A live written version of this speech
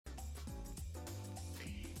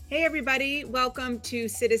Hey, everybody. Welcome to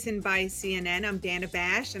Citizen by CNN. I'm Dana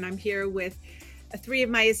Bash, and I'm here with three of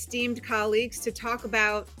my esteemed colleagues to talk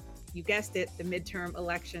about, you guessed it, the midterm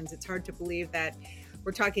elections. It's hard to believe that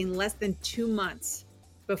we're talking less than 2 months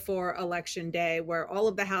before Election Day, where all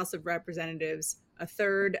of the House of Representatives, a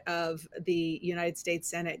third of the United States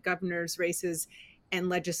Senate, governors' races, and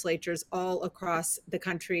legislatures all across the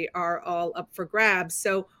country are all up for grabs.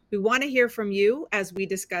 So we want to hear from you as we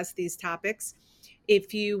discuss these topics.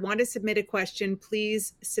 If you want to submit a question,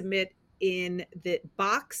 please submit in the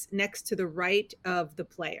box next to the right of the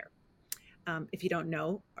player. If you don't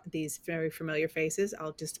know these very familiar faces,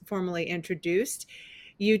 I'll just formally introduce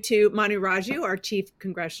you to Manu Raju, our chief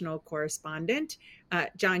congressional correspondent,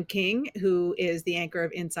 John King, who is the anchor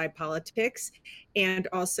of Inside Politics, and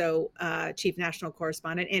also chief national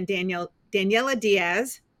correspondent, and Daniella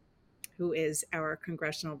Diaz, who is our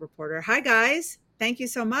congressional reporter. Hi, guys. Thank you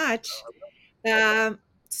so much. Um,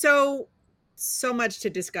 so so much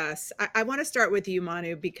to discuss. I want to start with you,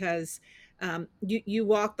 Manu, because you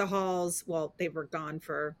walked the halls. Well, they were gone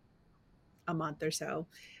for a month or so.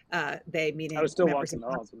 They I was meaning still walking the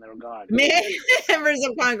halls when they were gone. members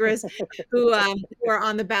of Congress who are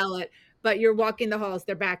on the ballot, but you're walking the halls.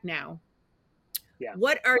 They're back now. Yeah.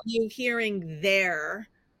 What are you hearing there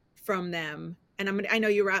from them? And I know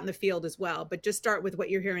you were out in the field as well, but just start with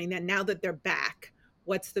what you're hearing then. Now that they're back,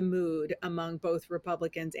 what's the mood among both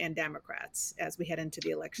Republicans and Democrats as we head into the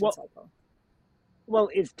election Well, cycle? Well,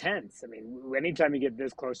 it's tense. I mean, anytime you get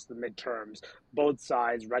this close to the midterms, both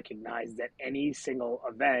sides recognize that any single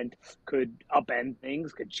event could upend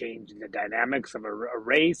things, could change the dynamics of a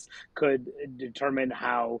race, could determine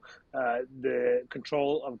how the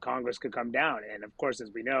control of Congress could come down. And of course,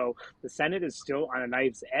 as we know, the Senate is still on a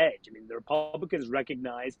knife's edge. I mean, the Republicans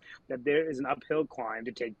recognize that there is an uphill climb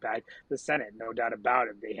to take back the Senate, no doubt about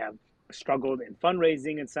it. They have struggled in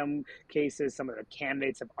fundraising in some cases. Some of their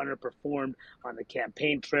candidates have underperformed on the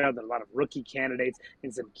campaign trail. There are a lot of rookie candidates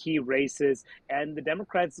in some key races, and the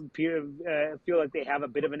Democrats feel like they have a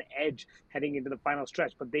bit of an edge heading into the final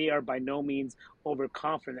stretch, but they are by no means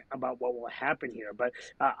overconfident about what will happen here. But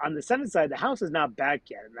on the Senate side, the House is not back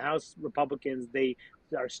yet, and the House Republicans, they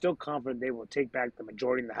are still confident they will take back the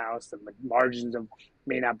majority in the House. The margins of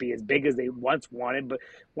may not be as big as they once wanted, but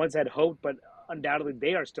once had hoped, but undoubtedly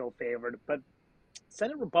they are still favored. But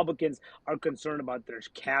Senate Republicans are concerned about their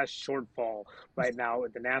cash shortfall right now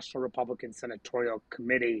at the National Republican Senatorial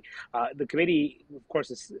Committee. The committee, of course,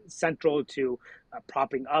 is central to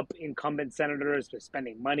propping up incumbent senators,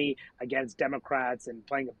 spending money against Democrats, and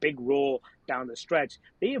playing a big role down the stretch.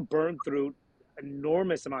 They have burned through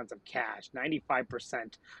enormous amounts of cash,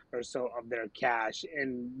 95% or so of their cash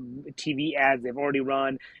in TV ads they've already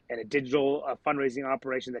run, and a digital fundraising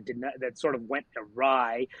operation that sort of went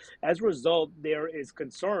awry. As a result, there is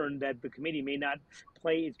concern that the committee may not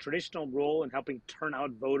play its traditional role in helping turn out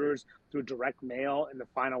voters through direct mail in the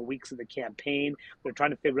final weeks of the campaign. They're trying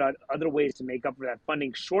to figure out other ways to make up for that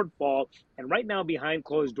funding shortfall. And right now, behind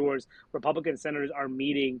closed doors, Republican senators are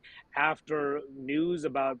meeting after news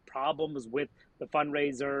about problems with the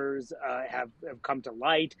fundraisers have come to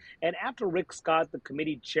light. And after Rick Scott, the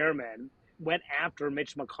committee chairman, went after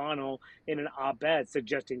Mitch McConnell in an op ed,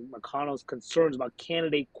 suggesting McConnell's concerns about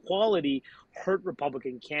candidate quality hurt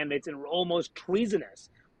Republican candidates and were almost treasonous.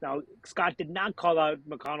 Now, Scott did not call out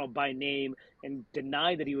McConnell by name and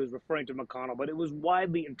deny that he was referring to McConnell, but it was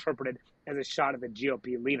widely interpreted as a shot at the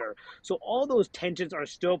GOP leader. So all those tensions are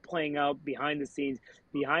still playing out behind the scenes,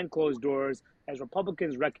 behind closed doors, as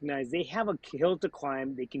Republicans recognize they have a hill to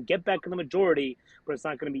climb. They can get back in the majority, but it's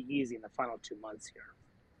not going to be easy in the final 2 months here.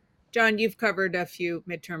 John, you've covered a few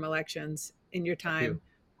midterm elections in your A few. time.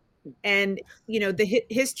 And, the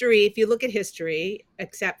history, if you look at history,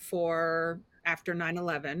 except for after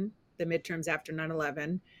 9/11, the midterms after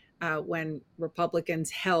 9/11, when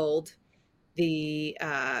Republicans held the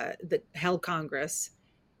held Congress,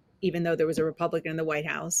 even though there was a Republican in the White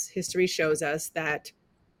House, history shows us that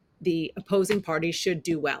the opposing party should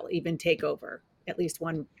do well, even take over at least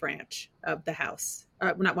one branch of the House.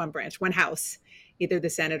 Not one branch, one house, either the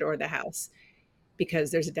Senate or the House,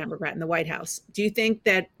 because there's a Democrat in the White House. Do you think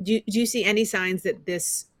that, do you see any signs that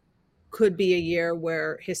this could be a year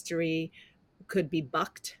where history could be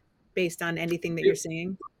bucked based on anything that you're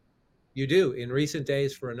seeing? You do in recent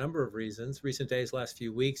days for a number of reasons. Recent days, last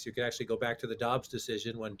few weeks, you could actually go back to the Dobbs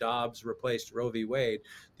decision when Dobbs replaced Roe v. Wade.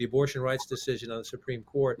 The abortion rights decision on the Supreme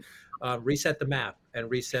Court reset the map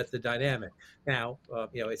and reset the dynamic. Now,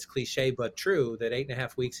 it's cliche but true that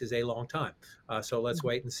 8.5 weeks is a long time. So let's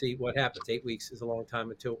wait and see what happens. 8 weeks is a long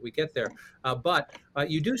time until we get there. But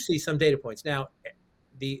you do see some data points. Now,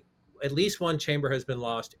 the at least one chamber has been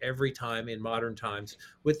lost every time in modern times,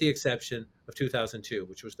 with the exception of 2002,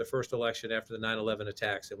 which was the first election after the 9/11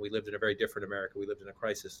 attacks, and we lived in a very different America. We lived in a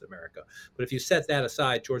crisis America. But if you set that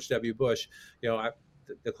aside, George W. Bush, you know,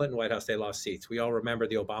 the Clinton White House, they lost seats. We all remember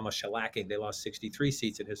the Obama shellacking. They lost 63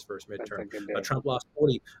 seats in his first That's midterm. a good day. Trump lost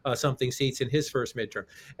 40 something seats in his first midterm.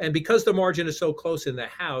 And because the margin is so close in the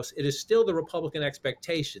House, it is still the Republican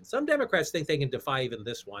expectation. Some Democrats think they can defy even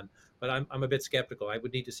this one, but I'm a bit skeptical. I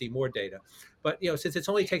would need to see more data. But, you know, since it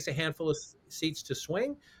only takes a handful of seats to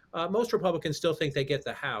swing, most Republicans still think they get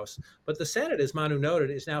the House. But the Senate, as Manu noted,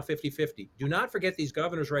 is now 50-50. Do not forget these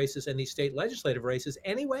governor's races and these state legislative races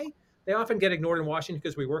anyway. They often get ignored in Washington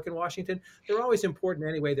because we work in Washington. They're always important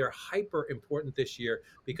anyway. They're hyper important this year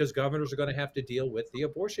because governors are going to have to deal with the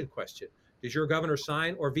abortion question. Does your governor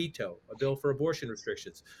sign or veto a bill for abortion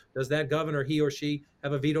restrictions? Does that governor, he or she,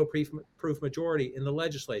 have a veto-proof majority in the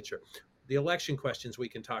legislature? The election questions we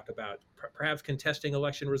can talk about, perhaps contesting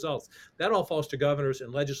election results. That all falls to governors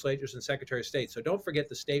and legislatures and secretary of state. So don't forget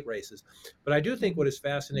the state races. But I do think what is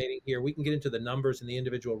fascinating here, we can get into the numbers and the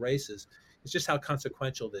individual races, is just how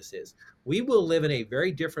consequential this is. We will live in a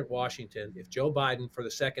very different Washington if Joe Biden, for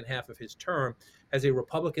the second half of his term, has a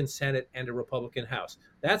Republican Senate and a Republican House.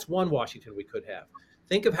 That's one Washington we could have.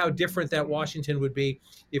 Think of how different that Washington would be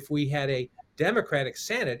if we had a Democratic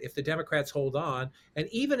Senate, if the Democrats hold on, and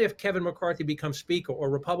even if Kevin McCarthy becomes Speaker or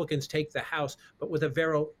Republicans take the House, but with a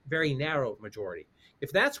very, very narrow majority.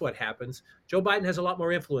 If that's what happens, Joe Biden has a lot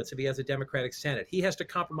more influence if he has a Democratic Senate. He has to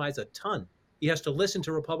compromise a ton. He has to listen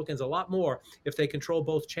to Republicans a lot more if they control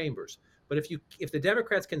both chambers. But if the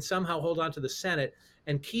Democrats can somehow hold on to the Senate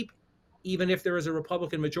and keep, even if there is a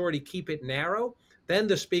Republican majority, keep it narrow, then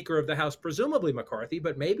the Speaker of the House, presumably McCarthy,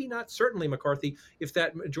 but maybe not certainly McCarthy, if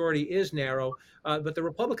that majority is narrow. But the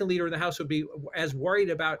Republican leader in the House would be as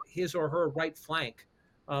worried about his or her right flank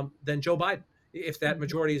than Joe Biden if that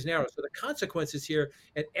majority is narrow. So the consequences here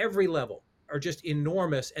at every level are just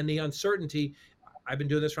enormous. And the uncertainty, I've been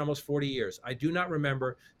doing this for almost 40 years. I do not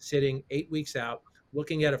remember sitting 8 weeks out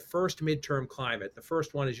looking at a first midterm climate. The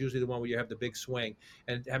first one is usually the one where you have the big swing,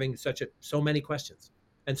 and having so many questions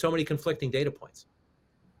and so many conflicting data points.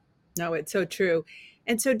 No, it's so true.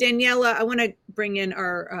 And so, Daniella, I want to bring in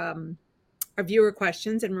our viewer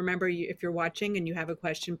questions. And remember, if you're watching and you have a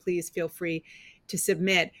question, please feel free to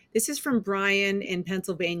submit. This is from Brian in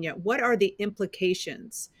Pennsylvania. What are the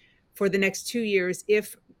implications for the next 2 years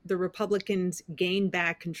if the Republicans gain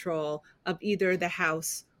back control of either the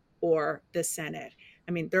House or the Senate?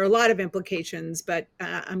 I mean, there are a lot of implications, but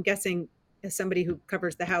I'm guessing, as somebody who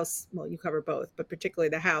covers the House, well, you cover both, but particularly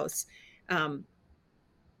the House,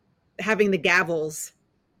 having the gavels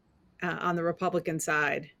on the Republican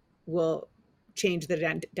side will change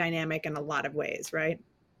the dynamic in a lot of ways, right?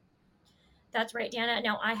 That's right, Dana.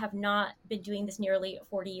 Now, I have not been doing this nearly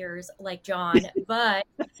 40 years like John, but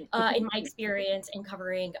in my experience in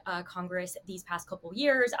covering Congress these past couple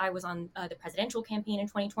years, I was on the presidential campaign in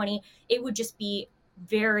 2020. It would just be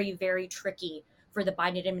very, very tricky for the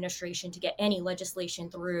Biden administration to get any legislation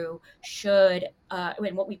through should,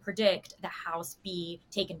 and what we predict, the House be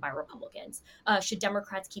taken by Republicans. Should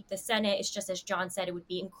Democrats keep the Senate, it's just as John said, it would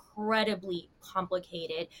be incredibly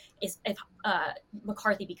complicated if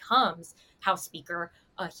McCarthy becomes House Speaker.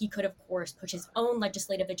 He could, of course, push his own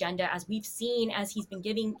legislative agenda, as we've seen as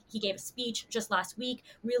he gave a speech just last week,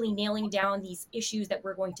 really nailing down these issues that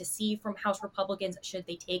we're going to see from House Republicans should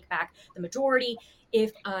they take back the majority.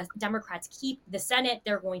 If Democrats keep the Senate,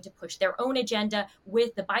 they're going to push their own agenda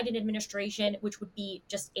with the Biden administration, which would be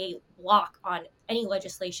just a block on any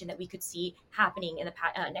legislation that we could see happening in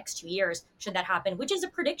the next 2 years, should that happen, which is a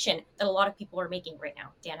prediction that a lot of people are making right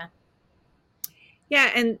now. Dana? Yeah,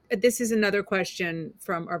 and this is another question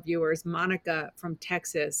from our viewers. Monica from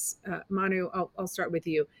Texas. Manu, I'll start with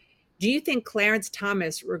you. Do you think Clarence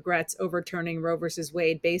Thomas regrets overturning Roe versus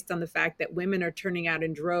Wade based on the fact that women are turning out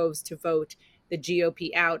in droves to vote the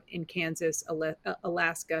GOP out in Kansas,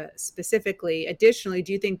 Alaska specifically? Additionally,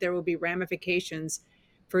 do you think there will be ramifications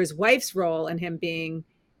for his wife's role in him being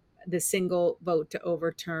the single vote to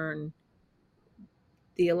overturn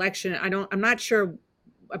the election? I'm not sure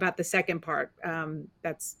about the second part.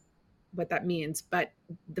 That's what that means. But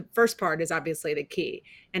the first part is obviously the key.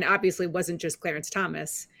 And obviously it wasn't just Clarence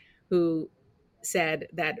Thomas who said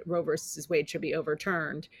that Roe versus Wade should be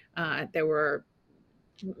overturned. There were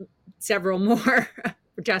several more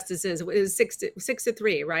justices. It was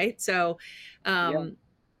 6-3, right? So,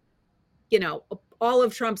 Yeah. All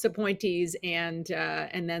of Trump's appointees and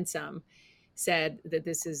then some said that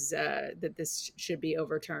this should be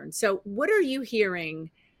overturned. So, what are you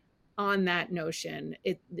hearing on that notion?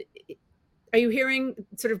 Are you hearing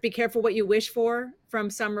sort of be careful what you wish for from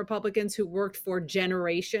some Republicans who worked for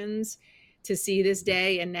generations to see this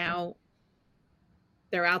day, and now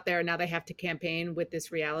they're out there and now they have to campaign with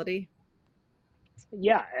this reality?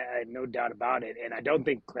 Yeah, no doubt about it. And I don't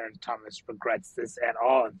think Clarence Thomas regrets this at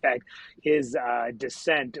all. In fact, his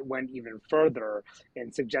dissent went even further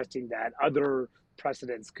in suggesting that other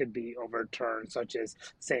precedents could be overturned, such as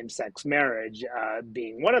same sex marriage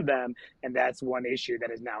being one of them. And that's one issue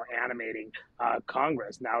that is now animating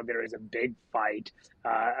Congress. Now there is a big fight,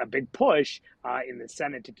 a big push in the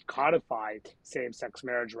Senate to codify same sex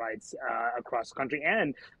marriage rights across the country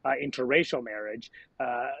and interracial marriage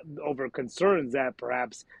over concerns that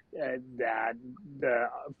perhaps that the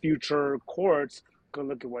future courts could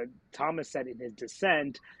look at what Thomas said in his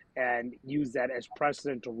dissent and use that as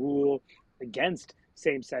precedent to rule against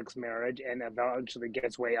same-sex marriage, and eventually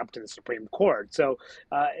gets way up to the Supreme Court. So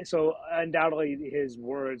undoubtedly, his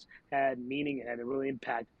words had meaning and had a real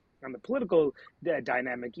impact on the political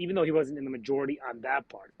dynamic, even though he wasn't in the majority on that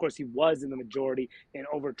part. Of course, he was in the majority in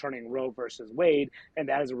overturning Roe versus Wade, and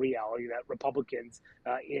that is a reality that Republicans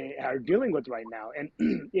are dealing with right now. And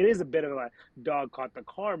it is a bit of a dog caught the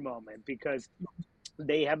car moment, because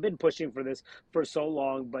they have been pushing for this for so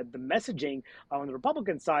long, but the messaging on the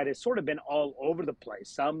Republican side has sort of been all over the place.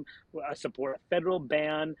 Some support a federal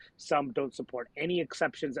ban, some don't support any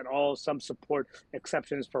exceptions at all, some support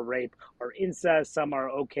exceptions for rape or incest, some are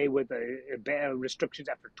okay with restrictions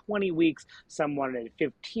after 20 weeks, some want it at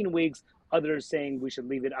 15 weeks. Others saying we should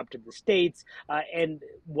leave it up to the states. And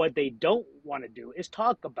what they don't want to do is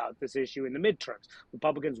talk about this issue in the midterms.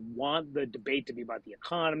 Republicans want the debate to be about the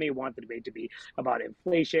economy, want the debate to be about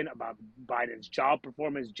inflation, about Biden's job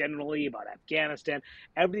performance generally, about Afghanistan,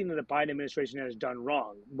 everything that the Biden administration has done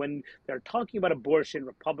wrong. When they're talking about abortion,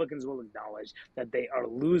 Republicans will acknowledge that they are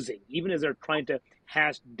losing, even as they're trying to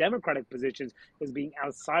hash Democratic positions as being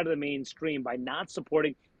outside of the mainstream by not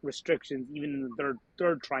supporting restrictions, even in the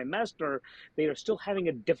third trimester. They are still having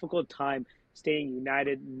a difficult time staying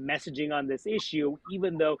united, messaging on this issue,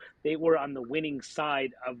 even though they were on the winning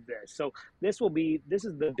side of this. So this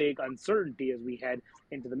is the big uncertainty as we head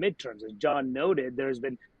into the midterms. As John noted, there's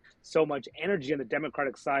been so much energy on the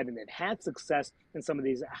Democratic side, and it had success in some of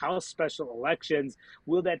these House special elections.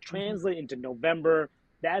 Will that translate into November?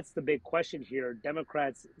 That's the big question here.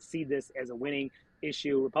 Democrats see this as a winning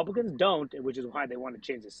issue. Republicans don't, which is why they want to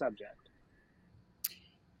change the subject.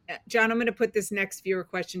 John, I'm going to put this next viewer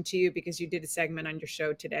question to you because you did a segment on your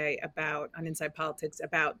show today on Inside Politics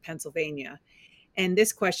about Pennsylvania. And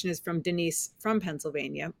this question is from Denise from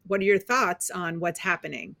Pennsylvania. What are your thoughts on what's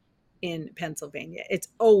happening in Pennsylvania? It's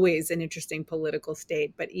always an interesting political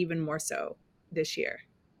state, but even more so this year.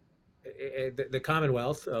 The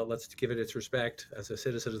Commonwealth, let's give it its respect. As a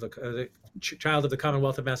citizen of the child of the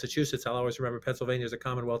Commonwealth of Massachusetts, I'll always remember Pennsylvania as a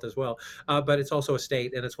Commonwealth as well. But it's also a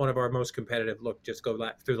state, and it's one of our most competitive. Look, just go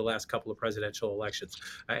through the last couple of presidential elections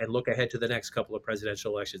and look ahead to the next couple of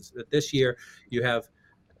presidential elections. This year, you have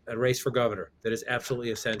a race for governor that is absolutely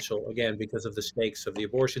essential, again, because of the stakes of the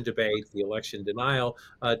abortion debate, the election denial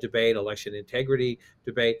debate, election integrity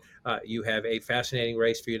debate. You have a fascinating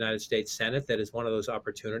race for United States Senate that is one of those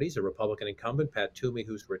opportunities, a Republican incumbent, Pat Toomey,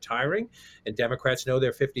 who's retiring. And Democrats know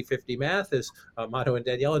their 50-50 math, as Manu and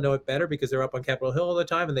Daniella know it better because they're up on Capitol Hill all the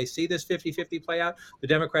time and they see this 50-50 play out. The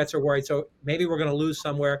Democrats are worried, so maybe we're going to lose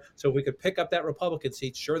somewhere. So if we could pick up that Republican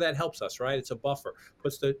seat, sure, that helps us, right? It's a buffer,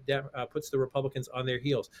 puts the Republicans on their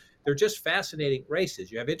heels. They're just fascinating races.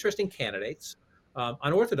 You have interesting candidates,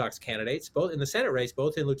 unorthodox candidates, both in the Senate race,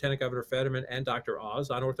 both in Lieutenant Governor Fetterman and Dr. Oz,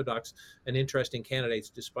 unorthodox and interesting candidates,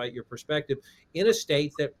 despite your perspective, in a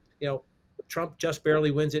state that, Trump just barely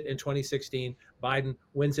wins it in 2016. Biden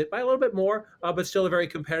wins it by a little bit more, but still a very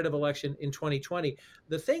competitive election in 2020.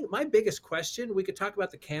 My biggest question, we could talk about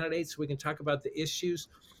the candidates, we can talk about the issues.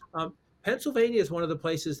 Pennsylvania is one of the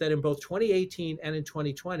places that in both 2018 and in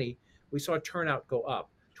 2020, we saw turnout go up.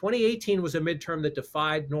 2018 was a midterm that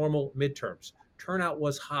defied normal midterms. Turnout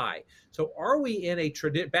was high. So are we in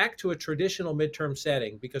back to a traditional midterm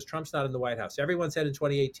setting because Trump's not in the White House? Everyone said in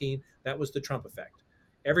 2018 that was the Trump effect.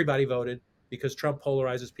 Everybody voted because Trump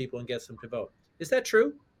polarizes people and gets them to vote. Is that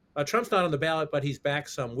true? Trump's not on the ballot, but he's back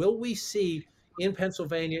some. Will we see in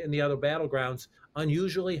Pennsylvania and the other battlegrounds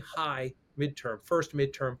unusually high first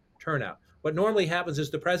midterm turnout? What normally happens is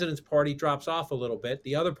the president's party drops off a little bit.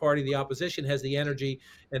 The other party, the opposition, has the energy,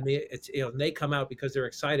 and they come out because they're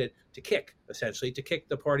excited to kick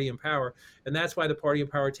the party in power, and that's why the party in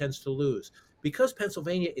power tends to lose. Because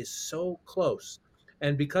Pennsylvania is so close,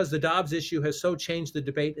 and because the Dobbs issue has so changed the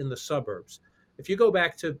debate in the suburbs. If you go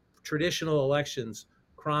back to traditional elections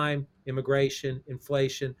crime, immigration,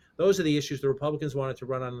 inflation. Those are the issues the Republicans wanted to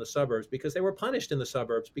run on in the suburbs because they were punished in the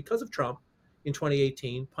suburbs because of Trump in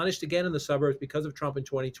 2018, punished again in the suburbs because of Trump in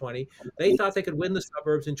 2020. They thought they could win the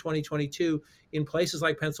suburbs in 2022 in places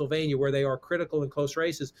like Pennsylvania, where they are critical in close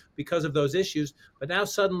races because of those issues. But now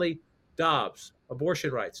suddenly, Dobbs,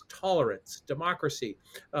 abortion rights, tolerance, democracy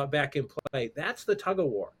back in play. That's the tug of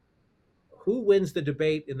war. Who wins the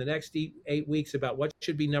debate in the next 8 weeks about what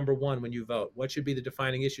should be number one when you vote? What should be the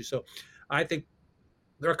defining issue? So I think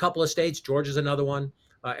there are a couple of states. Georgia's another one.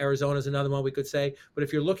 Arizona's another one, we could say. But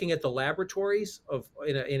if you're looking at the laboratories of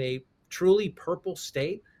in a truly purple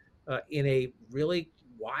state, in a really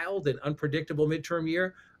wild and unpredictable midterm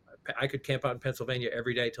year, I could camp out in Pennsylvania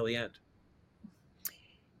every day till the end.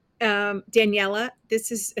 Daniella,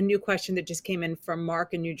 this is a new question that just came in from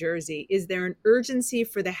Mark in New Jersey. Is there an urgency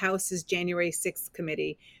for the House's January 6th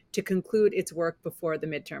committee to conclude its work before the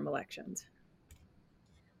midterm elections?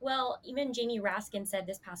 Well, even Jamie Raskin said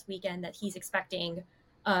this past weekend that he's expecting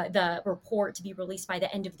the report to be released by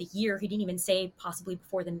the end of the year. He didn't even say possibly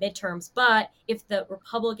before the midterms. But if the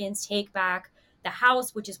Republicans take back the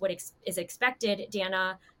House, which is what is expected,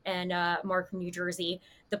 Dana and Mark from New Jersey,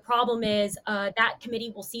 the problem is that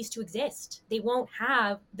committee will cease to exist. They won't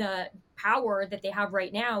have the power that they have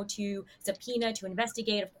right now to subpoena, to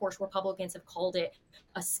investigate. Of course, Republicans have called it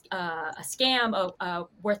a scam, a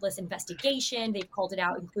worthless investigation. They've called it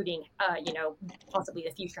out, including, possibly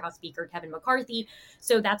the future House Speaker, Kevin McCarthy.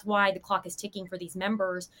 So that's why the clock is ticking for these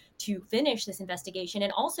members to finish this investigation.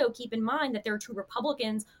 And also keep in mind that there are 2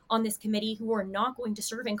 Republicans on this committee who are not going to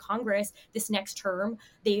serve in Congress this next term.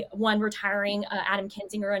 One retiring, Adam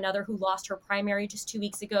Kinzinger, another who lost her primary just 2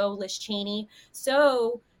 weeks ago, Liz Cheney.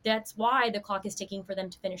 So that's why the clock is ticking for them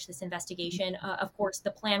to finish this investigation. Of course, the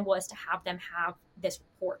plan was to have them have this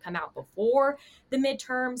report come out before the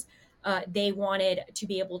midterms. They wanted to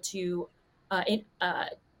be able to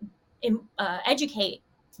educate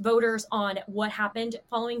voters on what happened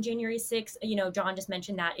following January 6th. John just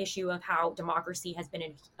mentioned that issue of how democracy has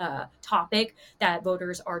been a topic that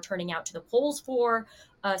voters are turning out to the polls for.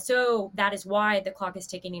 So that is why the clock is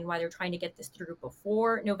ticking and why they're trying to get this through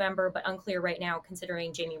before November, but unclear right now,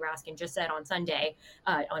 considering Jamie Raskin just said on Sunday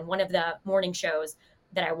on one of the morning shows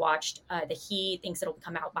that I watched that he thinks it'll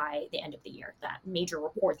come out by the end of the year, that major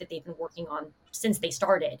report that they've been working on since they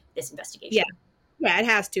started this investigation. Yeah. Yeah, it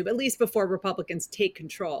has to, at least before Republicans take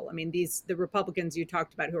control. I mean, the Republicans you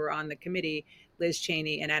talked about who are on the committee, Liz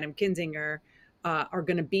Cheney and Adam Kinzinger, are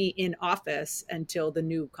going to be in office until the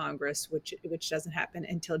new Congress, which doesn't happen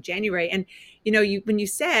until January. And when you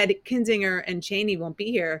said Kinzinger and Cheney won't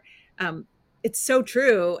be here, it's so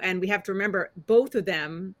true. And we have to remember both of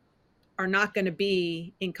them are not going to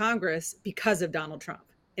be in Congress because of Donald Trump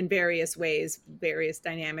in various ways. Various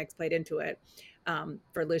dynamics played into it.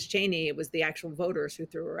 For Liz Cheney, it was the actual voters who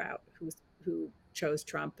threw her out, who chose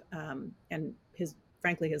Trump, and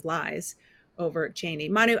frankly his lies over Cheney.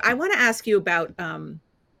 Manu, I want to ask you about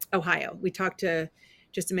Ohio. We talked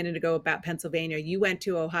just a minute ago about Pennsylvania. You went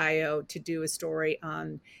to Ohio to do a story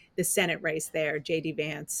on the Senate race there, J.D.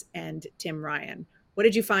 Vance and Tim Ryan. What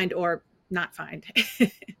did you find or not find?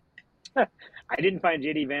 I didn't find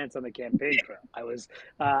J.D. Vance on the campaign trail. I was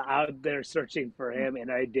out there searching for him,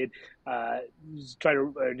 and I did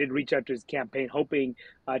did reach out to his campaign, hoping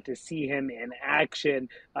to see him in action.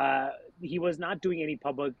 He was not doing any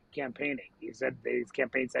public campaigning. He said his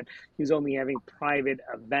campaign said he was only having private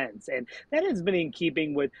events, and that has been in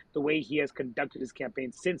keeping with the way he has conducted his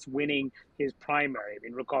campaign since winning his primary. I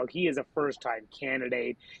mean, recall he is a first-time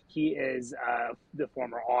candidate. He is the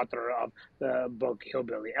former author of the book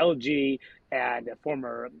Hillbilly LG and a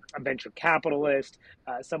former venture capitalist,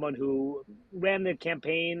 someone who ran the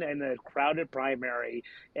campaign in a crowded primary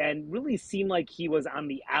and really seemed like he was on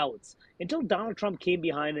the outs until Donald Trump came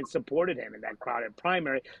behind and supported him in that crowded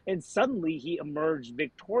primary. And suddenly he emerged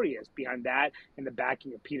victorious behind that and the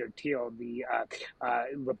backing of Peter Thiel, the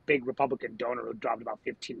big Republican donor who dropped about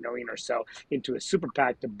 $15 million or so into a super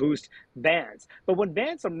PAC to boost Vance. But when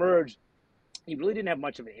Vance emerged, he really didn't have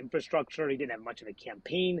much of an infrastructure. He didn't have much of a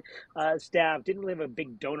campaign staff, didn't really have a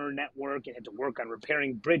big donor network, and had to work on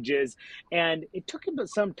repairing bridges. And it took him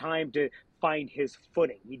some time to find his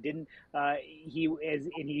footing. He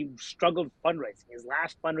struggled fundraising. His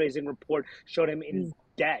last fundraising report showed him in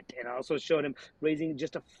debt, and also showed him raising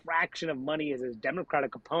just a fraction of money as his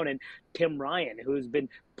Democratic opponent, Tim Ryan, who's been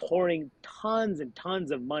pouring tons and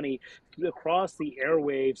tons of money across the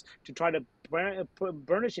airwaves to try to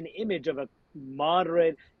burnish an image of a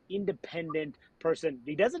moderate, independent person.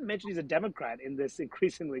 He doesn't mention he's a Democrat in this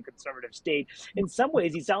increasingly conservative state. In some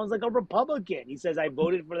ways, he sounds like a Republican. He says, I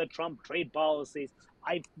voted for the Trump trade policies.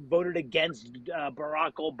 I voted against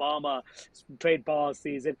Barack Obama trade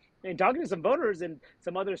policies. And talking to some voters and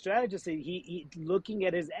some other strategists, he looking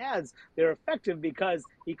at his ads, they're effective because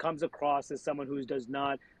he comes across as someone who does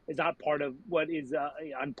not is not part of what is an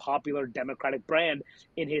unpopular Democratic brand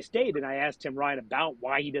in his state. And I asked him, Ryan, about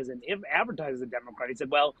why he doesn't advertise as a Democrat. He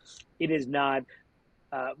said, well, it is not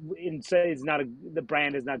it's not the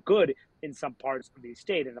brand is not good in some parts of the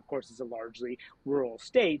state, and of course, it's a largely rural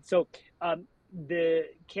state. So the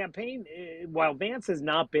campaign, while Vance has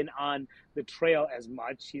not been on the trail as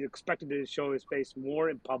much, he's expected to show his face more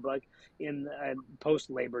in public in post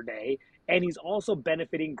Labor Day, and he's also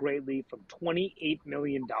benefiting greatly from $28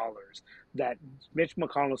 million that Mitch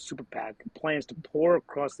McConnell's super PAC plans to pour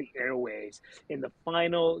across the airways in the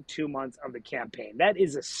final 2 months of the campaign. That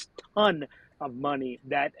is a ton of money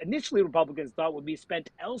that initially Republicans thought would be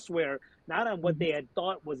spent elsewhere, not on what they had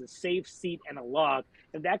thought was a safe seat and a lock.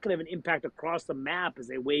 And that could have an impact across the map as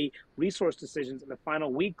they weigh resource decisions in the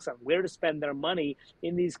final weeks on where to spend their money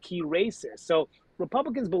in these key races. So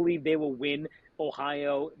Republicans believe they will win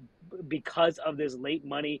Ohio because of this late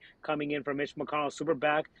money coming in from Mitch McConnell's super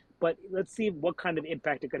PAC. But let's see what kind of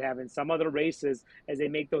impact it could have in some other races as they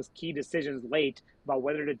make those key decisions late about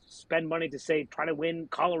whether to spend money to, say, try to win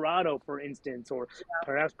Colorado, for instance, or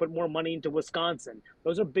perhaps put more money into Wisconsin.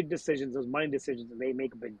 Those are big decisions, those money decisions, and they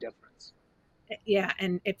make a big difference. Yeah.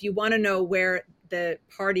 And if you want to know where the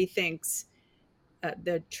party thinks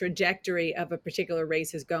the trajectory of a particular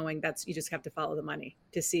race is going, that's you just have to follow the money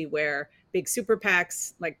to see where big super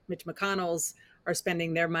PACs like Mitch McConnell's are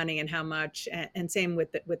spending their money and how much, and same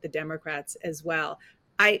with the Democrats as well.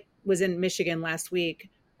 I was in Michigan last week,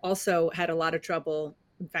 also had a lot of trouble.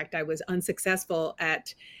 In fact, I was unsuccessful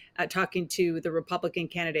at talking to the Republican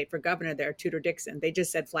candidate for governor there, Tudor Dixon. They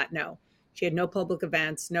just said flat no. She had no public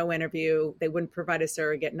events, no interview. They wouldn't provide a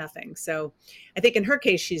surrogate, nothing. So I think in her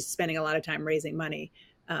case, she's spending a lot of time raising money.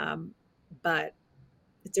 But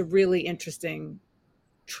it's a really interesting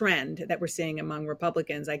trend that we're seeing among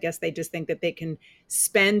Republicans. I guess they just think that they can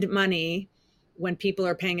spend money when people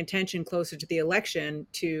are paying attention closer to the election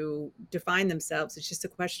to define themselves. It's just a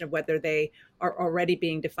question of whether they are already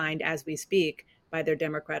being defined as we speak by their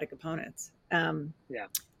Democratic opponents. Yeah.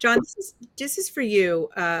 John, this is for you.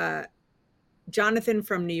 Jonathan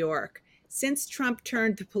from New York. Since Trump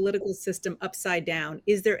turned the political system upside down,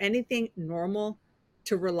 is there anything normal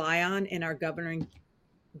to rely on in our governing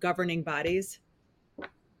bodies?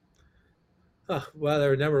 Well, there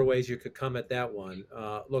are a number of ways you could come at that one.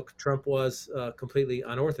 Look, Trump was completely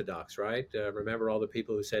unorthodox, right? Remember all the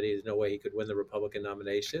people who said there's no way he could win the Republican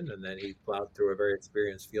nomination, and then he plowed through a very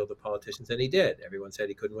experienced field of politicians, and he did. Everyone said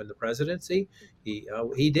he couldn't win the presidency.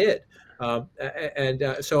 He did.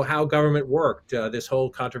 So how government worked, this whole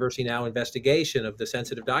controversy now investigation of the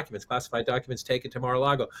sensitive documents, classified documents taken to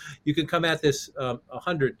Mar-a-Lago. You can come at this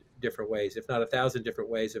 100 different ways, if not 1,000 different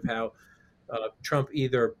ways of how Trump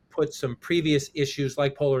either put some previous issues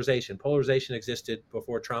like polarization. Polarization existed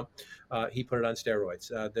before Trump. He put it on steroids.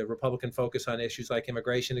 The Republican focus on issues like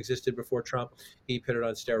immigration existed before Trump. He put it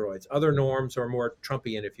on steroids. Other norms are more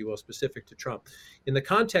Trumpian, if you will, specific to Trump. In the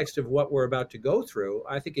context of what we're about to go through,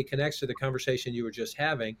 I think it connects to the conversation you were just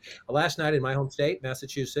having. Last night in my home state,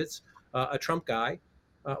 Massachusetts, a Trump guy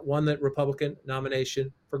won the Republican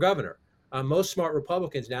nomination for governor. Most smart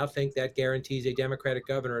Republicans now think that guarantees a Democratic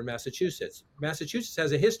governor in Massachusetts. Massachusetts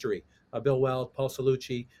has a history, Bill Weld, Paul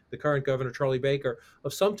Cellucci, the current governor, Charlie Baker,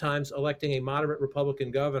 of sometimes electing a moderate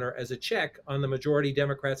Republican governor as a check on the majority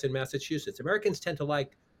Democrats in Massachusetts. Americans tend to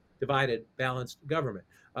like divided, balanced government.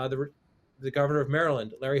 The governor of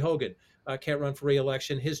Maryland, Larry Hogan, can't run for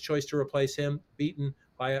re-election. His choice to replace him, beaten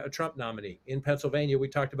by a Trump nominee. In Pennsylvania, we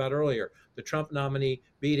talked about earlier, the Trump nominee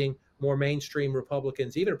beating more mainstream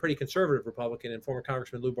Republicans, even a pretty conservative Republican and former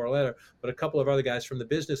Congressman Lou Barletta, but a couple of other guys from the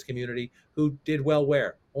business community who did well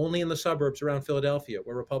where? Only in the suburbs around Philadelphia,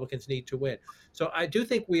 where Republicans need to win. So I do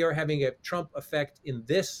think we are having a Trump effect in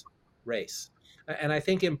this race. And I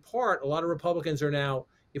think in part, a lot of Republicans are now,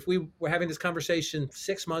 if we were having this conversation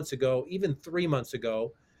 6 months ago, even 3 months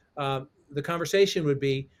ago, the conversation would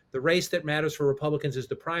be the race that matters for Republicans is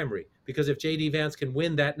the primary, because if J.D. Vance can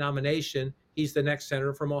win that nomination, he's the next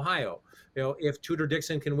senator from Ohio. If Tudor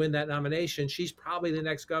Dixon can win that nomination, she's probably the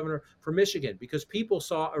next governor for Michigan, because people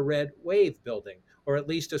saw a red wave building, or at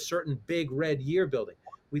least a certain big red year building.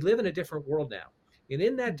 We live in a different world now. And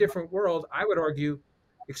in that different world, I would argue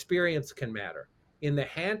experience can matter. In the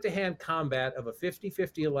hand-to-hand combat of a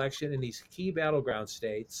 50-50 election in these key battleground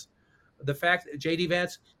states, The fact JD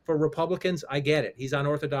Vance, for Republicans, I get it. He's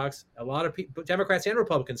unorthodox. A lot of people, Democrats and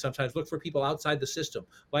Republicans, sometimes look for people outside the system,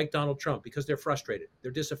 like Donald Trump, because they're frustrated,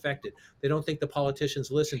 they're disaffected, they don't think the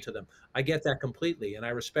politicians listen to them. I get that completely, and I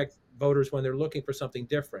respect voters when they're looking for something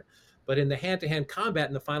different. But in the hand-to-hand combat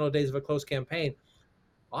in the final days of a close campaign,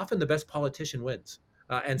 often the best politician wins.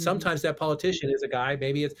 And sometimes that politician is a guy,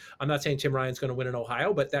 maybe it's, I'm not saying Tim Ryan's going to win in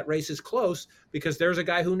Ohio, but that race is close because there's a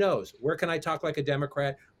guy who knows, where can I talk like a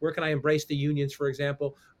Democrat? Where can I embrace the unions, for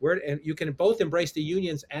example? And you can both embrace the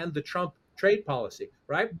unions and the Trump trade policy,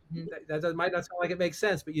 right? That might not sound like it makes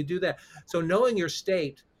sense, but you do that. So knowing your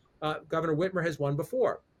state, Governor Whitmer has won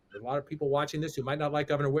before. There's a lot of people watching this who might not like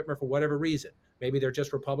Governor Whitmer for whatever reason. Maybe they're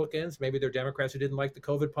just Republicans. Maybe they're Democrats who didn't like the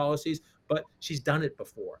COVID policies, but she's done it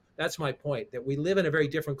before. That's my point, that we live in a very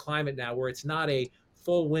different climate now where it's not a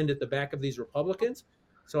full wind at the back of these Republicans.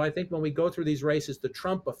 So I think when we go through these races, the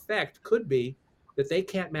Trump effect could be that they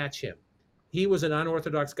can't match him. He was an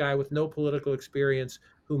unorthodox guy with no political experience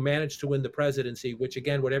who managed to win the presidency, which,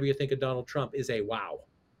 again, whatever you think of Donald Trump, is a wow.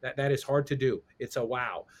 That is hard to do. It's a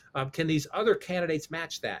wow. Can these other candidates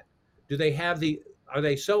match that? Do they have the, are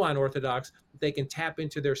they so unorthodox that they can tap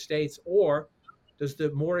into their states, or does the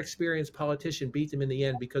more experienced politician beat them in the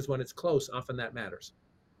end? Because when it's close, often that matters.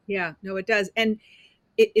 Yeah, no, it does. And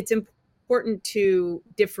it's important to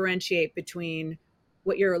differentiate between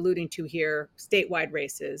what you're alluding to here, statewide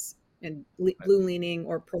races and blue leaning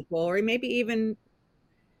or purple, or maybe even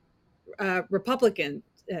Republican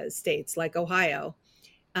states like Ohio,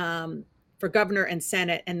 for governor and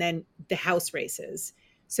Senate, and then the House races.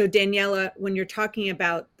 So, Daniella, when you're talking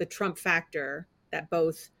about the Trump factor that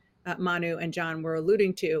both Manu and John were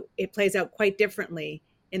alluding to, it plays out quite differently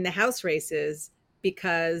in the House races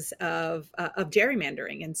because of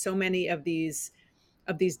gerrymandering, and so many of these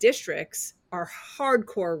districts are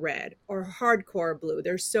hardcore red or hardcore blue.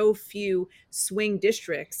 There's so few swing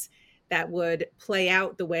districts that would play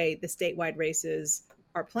out the way the statewide races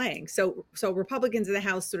are playing. So Republicans in the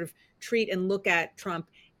House sort of treat and look at Trump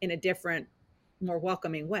in a different, more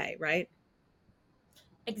welcoming way, right?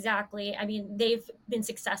 Exactly. I mean, they've been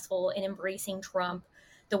successful in embracing Trump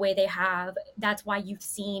the way they have. That's why you've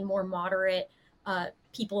seen more moderate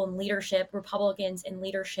people in leadership, Republicans in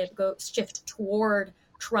leadership, go shift toward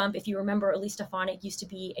Trump. If you remember, Elise Stefanik used to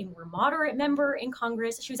be a more moderate member in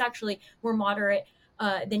Congress. She was actually more moderate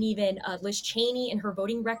than even Liz Cheney in her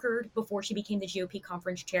voting record before she became the GOP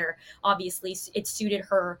conference chair. Obviously, it suited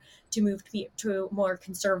her to move to more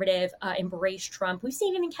conservative, embrace Trump. We've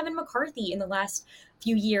seen even Kevin McCarthy in the last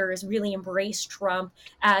few years really embrace Trump,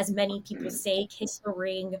 as many people say, kiss the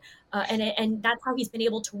ring. And that's how he's been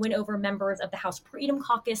able to win over members of the House Freedom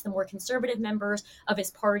Caucus, the more conservative members of his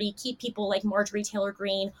party, keep people like Marjorie Taylor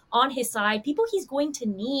Greene on his side, people he's going to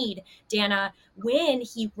need, Dana, when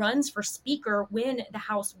he runs for speaker, when the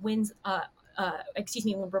House wins,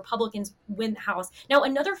 when Republicans win the House. Now,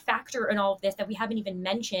 another factor in all of this that we haven't even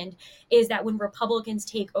mentioned is that when Republicans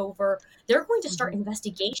take over, they're going to start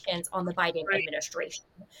investigations on the Biden administration.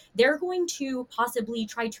 They're going to possibly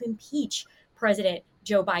try to impeach President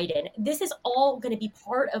Joe Biden. This is all going to be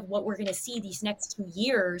part of what we're going to see these next 2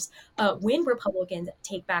 years when Republicans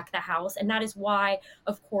take back the House. And that is why,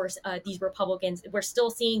 of course, these Republicans, we're still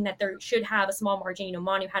seeing that there should have a small margin. You know,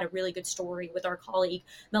 Manu had a really good story with our colleague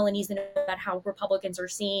Melanie about how Republicans are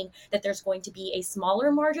seeing that there's going to be a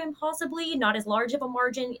smaller margin, possibly not as large of a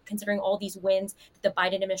margin, considering all these wins that the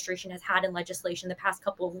Biden administration has had in legislation the past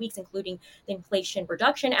couple of weeks, including the Inflation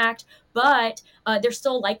Reduction Act. But they're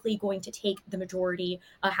still likely going to take the majority,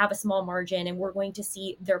 have a small margin, and we're going to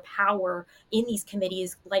see their power in these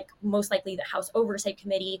committees, like most likely the House Oversight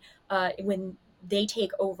Committee, when they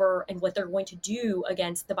take over, and what they're going to do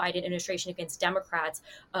against the Biden administration, against Democrats,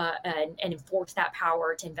 and enforce that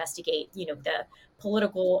power to investigate, the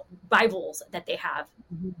political rivals that they have.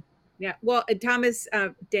 Yeah. Well, Thomas,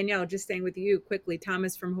 Danielle, just staying with you quickly,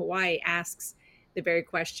 Thomas from Hawaii asks the very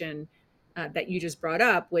question that you just brought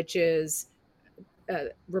up, which is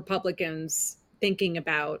Republicans thinking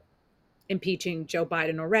about impeaching Joe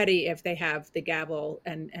Biden already if they have the gavel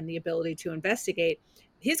and the ability to investigate.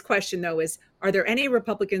 His question, though, is, are there any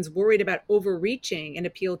Republicans worried about overreaching an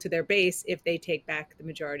appeal to their base if they take back the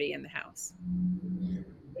majority in the House?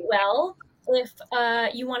 Well, if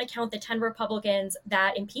you want to count the 10 Republicans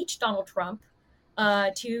that impeached Donald Trump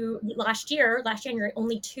to last January,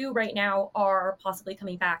 only 2 right now are possibly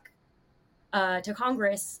coming back to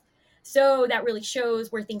Congress. So that really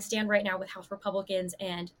shows where things stand right now with House Republicans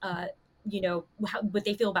and, what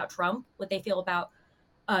they feel about Trump, what they feel about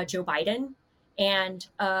Joe Biden. And,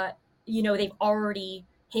 they've already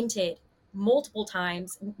hinted multiple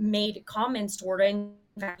times, made comments toward it,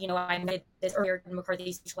 in fact, I made this earlier in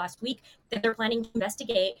McCarthy's speech last week, that they're planning to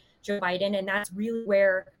investigate Joe Biden, and that's really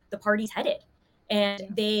where the party's headed. And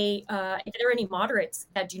if there are any moderates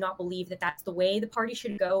that do not believe that that's the way the party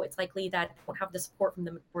should go, it's likely that they won't have the support from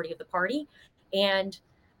the majority of the party. And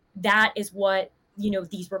that is what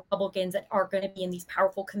these Republicans that are going to be in these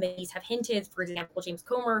powerful committees have hinted. For example, James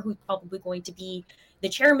Comer, who's probably going to be the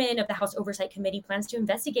chairman of the House Oversight Committee, plans to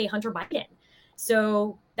investigate Hunter Biden.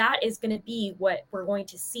 So that is going to be what we're going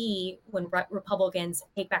to see when Republicans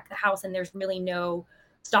take back the House, and there's really no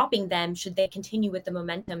stopping them should they continue with the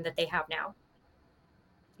momentum that they have now.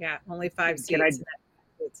 Yeah, only 5 seats.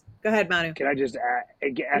 Go ahead, Manu. Can I just add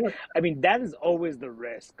again? I mean, that is always the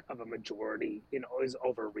risk of a majority, is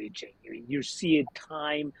overreaching. I mean, you see it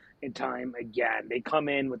time and time again. They come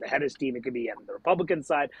in with a head of steam. It could be on the Republican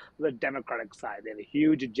side or the Democratic side. They have a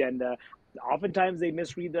huge agenda. Oftentimes they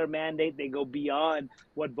misread their mandate. They go beyond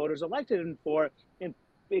what voters elected them for. And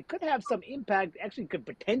it could have some impact, actually could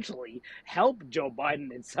potentially help Joe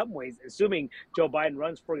Biden in some ways, assuming Joe Biden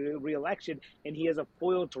runs for re-election and he has a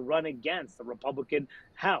foil to run against the Republican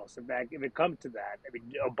House. In fact, if it comes to that, I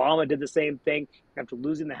mean, Obama did the same thing after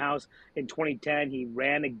losing the House in 2010. He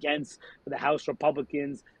ran against the House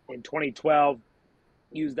Republicans in 2012.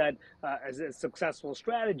 Use that as a successful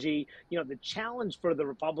strategy. The challenge for the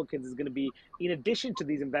Republicans is going to be, in addition to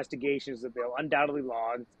these investigations that they'll undoubtedly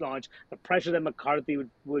launch, the pressure that McCarthy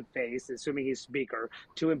would face, assuming he's speaker,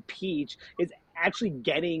 to impeach, is actually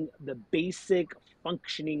getting the basic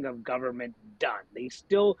functioning of government done. They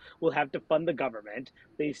still will have to fund the government.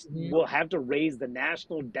 They will have to raise the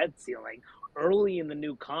national debt ceiling early in the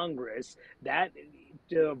new Congress, that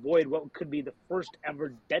to avoid what could be the first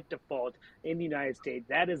ever debt default in the United States.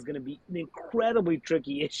 That is going to be an incredibly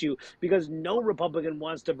tricky issue because no Republican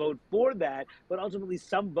wants to vote for that, but ultimately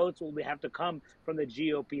some votes will have to come from the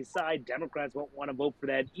GOP side. Democrats won't want to vote for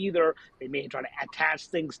that either. They may try to attach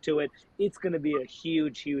things to it. It's going to be a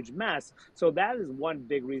huge, huge mess. So that is one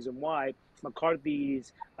big reason why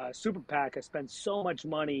McCarthy's super PAC has spent so much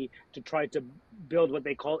money to try to build what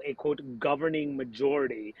they call a, quote, governing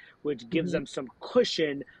majority, which gives them some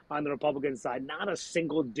cushion on the Republican side, not a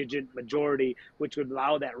single-digit majority, which would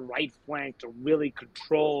allow that right flank to really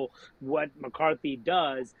control what McCarthy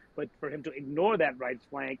does, but for him to ignore that right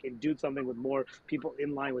flank and do something with more people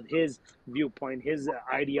in line with his viewpoint, his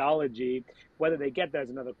ideology. Whether they get there is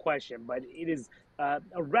another question, but it is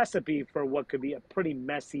a recipe for what could be a pretty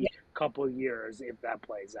messy couple of years if that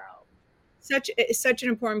plays out. Such an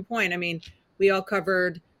important point. I mean, we all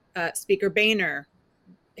covered Speaker Boehner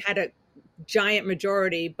had a giant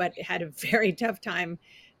majority, but had a very tough time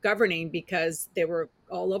governing because they were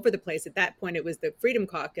all over the place. At that point, it was the Freedom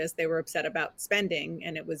Caucus. They were upset about spending,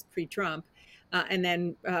 and it was pre-Trump. And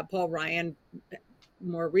then Paul Ryan,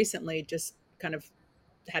 more recently, just kind of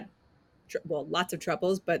had lots of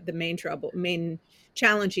troubles, but the main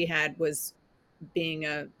challenge he had was being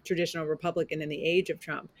a traditional Republican in the age of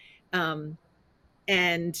Trump.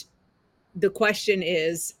 And the question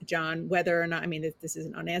is, John, whether or not, I mean, this is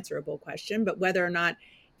an unanswerable question, but whether or not,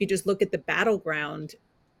 if you just look at the battleground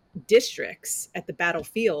districts at the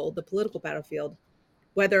battlefield, the political battlefield,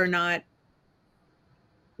 whether or not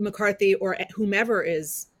McCarthy or whomever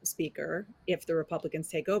is speaker, if the Republicans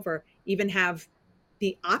take over, even have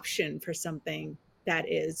the option for something that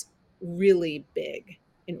is really big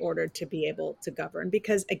in order to be able to govern.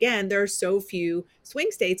 Because again, there are so few swing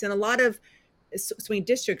states and a lot of swing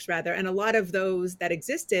districts rather, and a lot of those that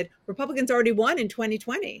existed, Republicans already won in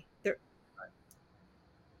 2020.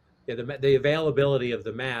 Yeah, the availability of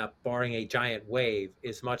the map, barring a giant wave,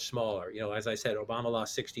 is much smaller. As I said, Obama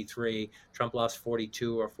lost 63, Trump lost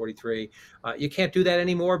 42 or 43. You can't do that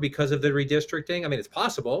anymore because of the redistricting. I mean, it's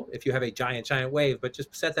possible if you have a giant wave, but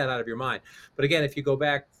just set that out of your mind. But again, if you go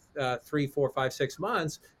back 3, 4, 5, 6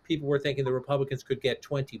 months, people were thinking the Republicans could get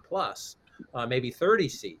 20 plus, maybe 30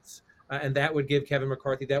 seats. And that would give Kevin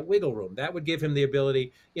McCarthy that wiggle room. That would give him the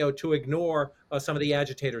ability, to ignore some of the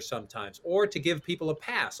agitators sometimes, or to give people a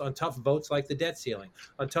pass on tough votes like the debt ceiling,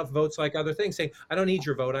 on tough votes like other things, saying, I don't need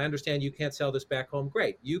your vote. I understand you can't sell this back home.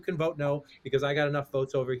 Great. You can vote no because I got enough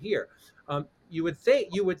votes over here. You would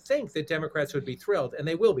think that Democrats would be thrilled, and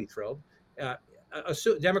they will be thrilled.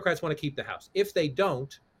 Democrats want to keep the House. If they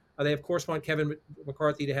don't, they of course want Kevin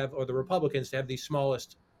McCarthy to have, or the Republicans to have, the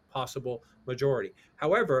smallest possible majority.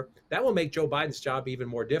 However, that will make Joe Biden's job even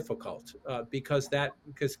more difficult because the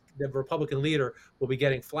Republican leader will be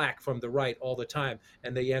getting flack from the right all the time,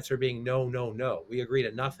 and the answer being no, no, no. We agree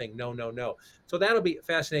to nothing. No, no, no. So that'll be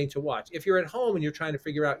fascinating to watch. If you're at home and you're trying to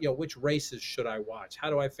figure out, which races should I watch? How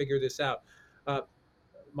do I figure this out?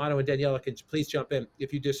 Manu and Daniella can please jump in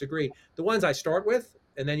if you disagree. The ones I start with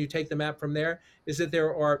and then you take the map from there, is that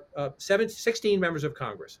there are 16 members of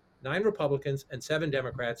Congress, 9 Republicans and 7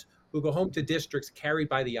 Democrats who go home to districts carried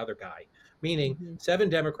by the other guy, meaning Mhm. 7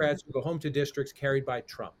 Democrats who go home to districts carried by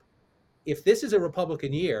Trump. If this is a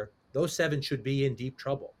Republican year, those 7 should be in deep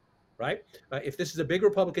trouble, right? If this is a big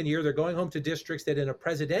Republican year, they're going home to districts that in a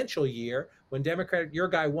presidential year, when your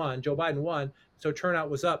guy won, Joe Biden won, so turnout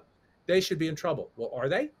was up, they should be in trouble. Well, are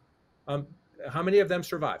they? Um, how many of them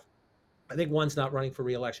survive? I think one's not running for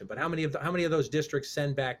reelection, but how many of those districts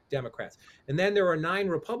send back Democrats? And then there are 9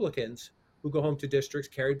 Republicans who go home to districts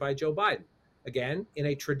carried by Joe Biden. Again, in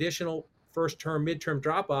a traditional first term, midterm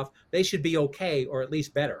drop off, they should be okay or at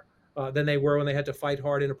least better than they were when they had to fight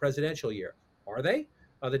hard in a presidential year. Are they?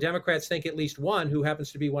 The Democrats think at least one, who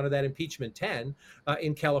happens to be one of that impeachment 10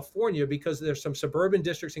 in California, because there's some suburban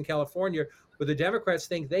districts in California where the Democrats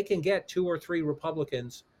think they can get 2 or 3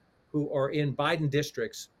 Republicans who are in Biden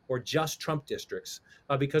districts or just Trump districts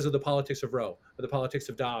because of the politics of Roe, or the politics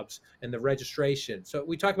of Dobbs, and the registration. So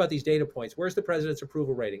we talk about these data points. Where's the president's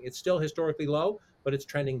approval rating? It's still historically low, but it's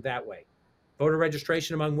trending that way. Voter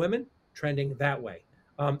registration among women, trending that way.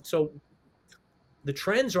 So the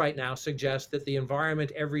trends right now suggest that the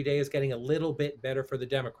environment every day is getting a little bit better for the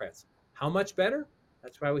Democrats. How much better?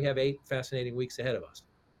 That's why we have 8 fascinating weeks ahead of us.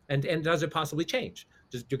 And does it possibly change?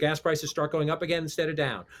 Do gas prices start going up again instead of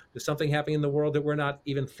down? Does something happen in the world that we're not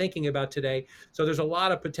even thinking about today? So there's a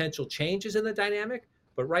lot of potential changes in the dynamic.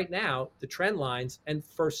 But right now, the trend lines, and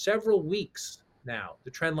for several weeks now,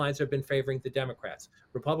 the trend lines have been favoring the Democrats.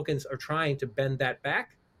 Republicans are trying to bend that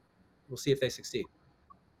back. We'll see if they succeed.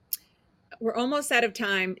 We're almost out of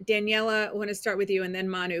time. Daniella, I want to start with you and then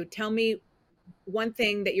Manu. Tell me one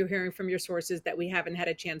thing that you're hearing from your sources that we haven't had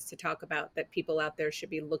a chance to talk about that people out there should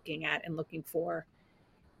be looking at and looking for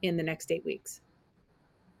in the next 8 weeks.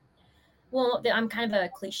 Well, I'm kind of a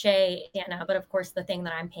cliche, Anna, but of course, the thing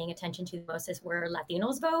that I'm paying attention to the most is where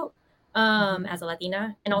Latinos vote as a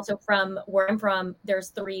Latina. And also from where I'm from, there's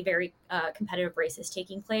 3 very competitive races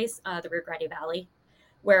taking place, the Rio Grande Valley,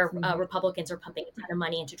 where Republicans are pumping a ton of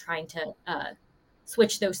money into trying to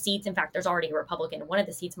switch those seats. In fact, there's already a Republican in one of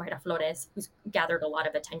the seats, Mayra Flores, who's gathered a lot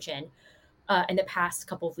of attention in the past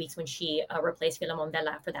couple of weeks when she replaced Filemon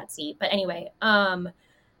Vela for that seat. But anyway,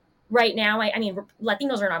 right now, I mean,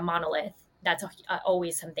 Latinos are not a monolith. That's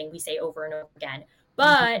always something we say over and over again.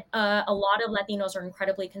 But a lot of Latinos are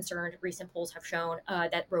incredibly concerned. Recent polls have shown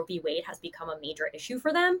that Roe v. Wade has become a major issue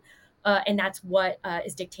for them. And that's what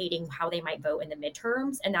is dictating how they might vote in the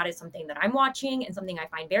midterms. And that is something that I'm watching and something I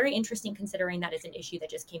find very interesting, considering that is an issue that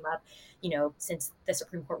just came up, since the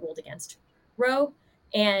Supreme Court ruled against Roe.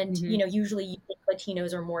 And, usually you think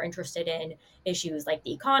Latinos are more interested in issues like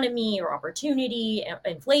the economy or opportunity,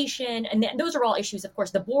 inflation. And those are all issues, of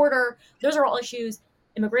course, the border, those are all issues,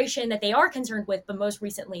 immigration, that they are concerned with. But most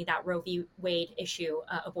recently, that Roe v. Wade issue,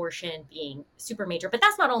 abortion being super major. But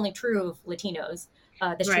that's not only true of Latinos,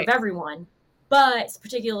 that's true of everyone. But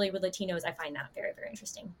particularly with Latinos, I find that very, very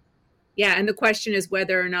interesting. Yeah. And the question is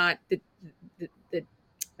whether or not the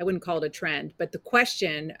I wouldn't call it a trend, but the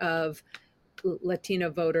question of Latino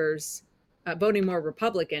voters voting more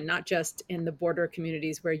Republican, not just in the border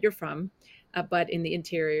communities where you're from, but in the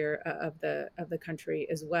interior of the country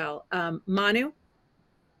as well. Manu,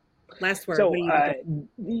 last word. So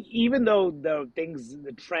even though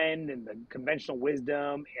the trend and the conventional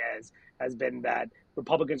wisdom has been that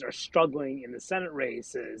Republicans are struggling in the Senate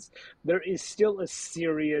races, there is still a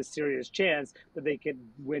serious chance that they could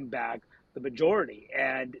win back the majority.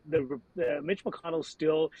 And Mitch McConnell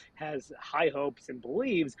still has high hopes and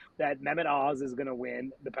believes that Mehmet Oz is going to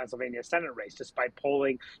win the Pennsylvania Senate race, despite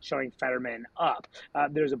polling showing Fetterman up.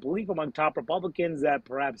 There's a belief among top Republicans that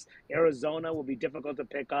perhaps Arizona will be difficult to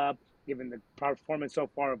pick up, given the performance so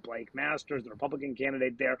far of Blake Masters, the Republican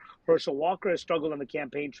candidate there. Herschel Walker has struggled on the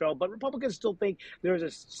campaign trail, but Republicans still think there's a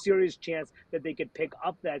serious chance that they could pick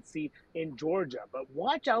up that seat in Georgia. But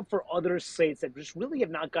watch out for other states that just really have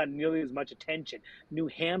not gotten nearly as much attention. New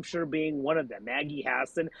Hampshire being one of them. Maggie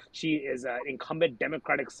Hassan, she is an incumbent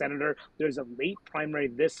Democratic senator. There's a late primary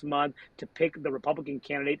this month to pick the Republican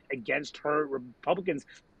candidate against her. Republicans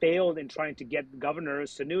failed in trying to get Governor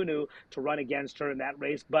Sununu to run against her in that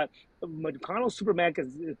race. But McConnell's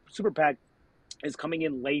Super PAC is coming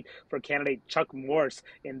in late for candidate Chuck Morse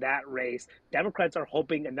in that race. Democrats are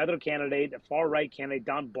hoping another candidate, a far-right candidate,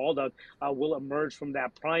 Don Baldock, will emerge from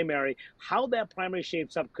that primary. How that primary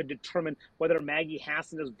shapes up could determine whether Maggie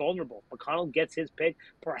Hassan is vulnerable. McConnell gets his pick.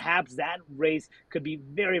 Perhaps that race could be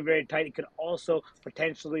very, very tight. It could also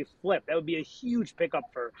potentially flip. That would be a huge pickup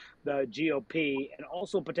for the GOP, and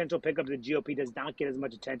also potential pickup the GOP does not get as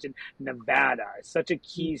much attention. Nevada is such a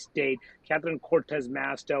key state. Catherine Cortez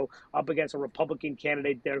Masto up against a Republican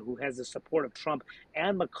candidate there who has the support of Trump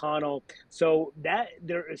and McConnell. So that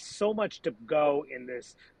there is so much to go in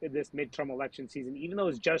this midterm election season. Even though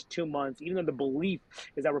it's just 2 months, even though the belief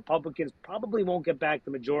is that Republicans probably won't get back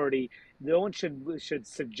the majority, no one should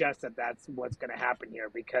suggest that that's what's going to happen here,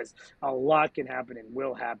 because a lot can happen and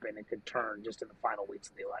will happen and could turn just in the final weeks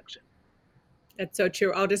of the election. That's so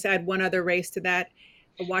true. I'll just add one other race to that.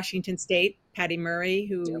 Washington State, Patty Murray,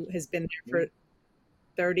 who has been there for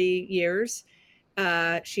 30 years.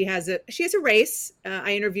 She has a race.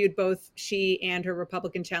 I interviewed both she and her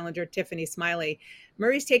Republican challenger, Tiffany Smiley.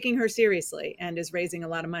 Murray's taking her seriously and is raising a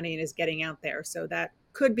lot of money and is getting out there. So that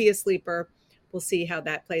could be a sleeper. We'll see how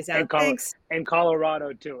that plays out. Thanks. And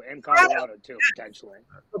Colorado too. Potentially.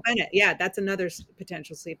 Bennett. Yeah, that's another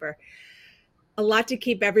potential sleeper. A lot to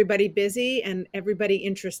keep everybody busy and everybody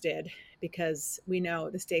interested, because we know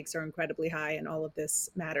the stakes are incredibly high and all of this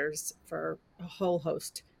matters for a whole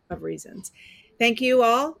host of reasons. Thank you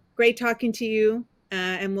all. Great talking to you,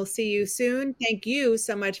 and we'll see you soon. Thank you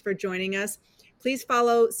so much for joining us. Please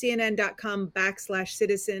follow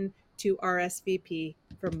cnn.com/citizen to RSVP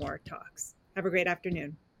for more talks. Have a great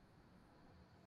afternoon.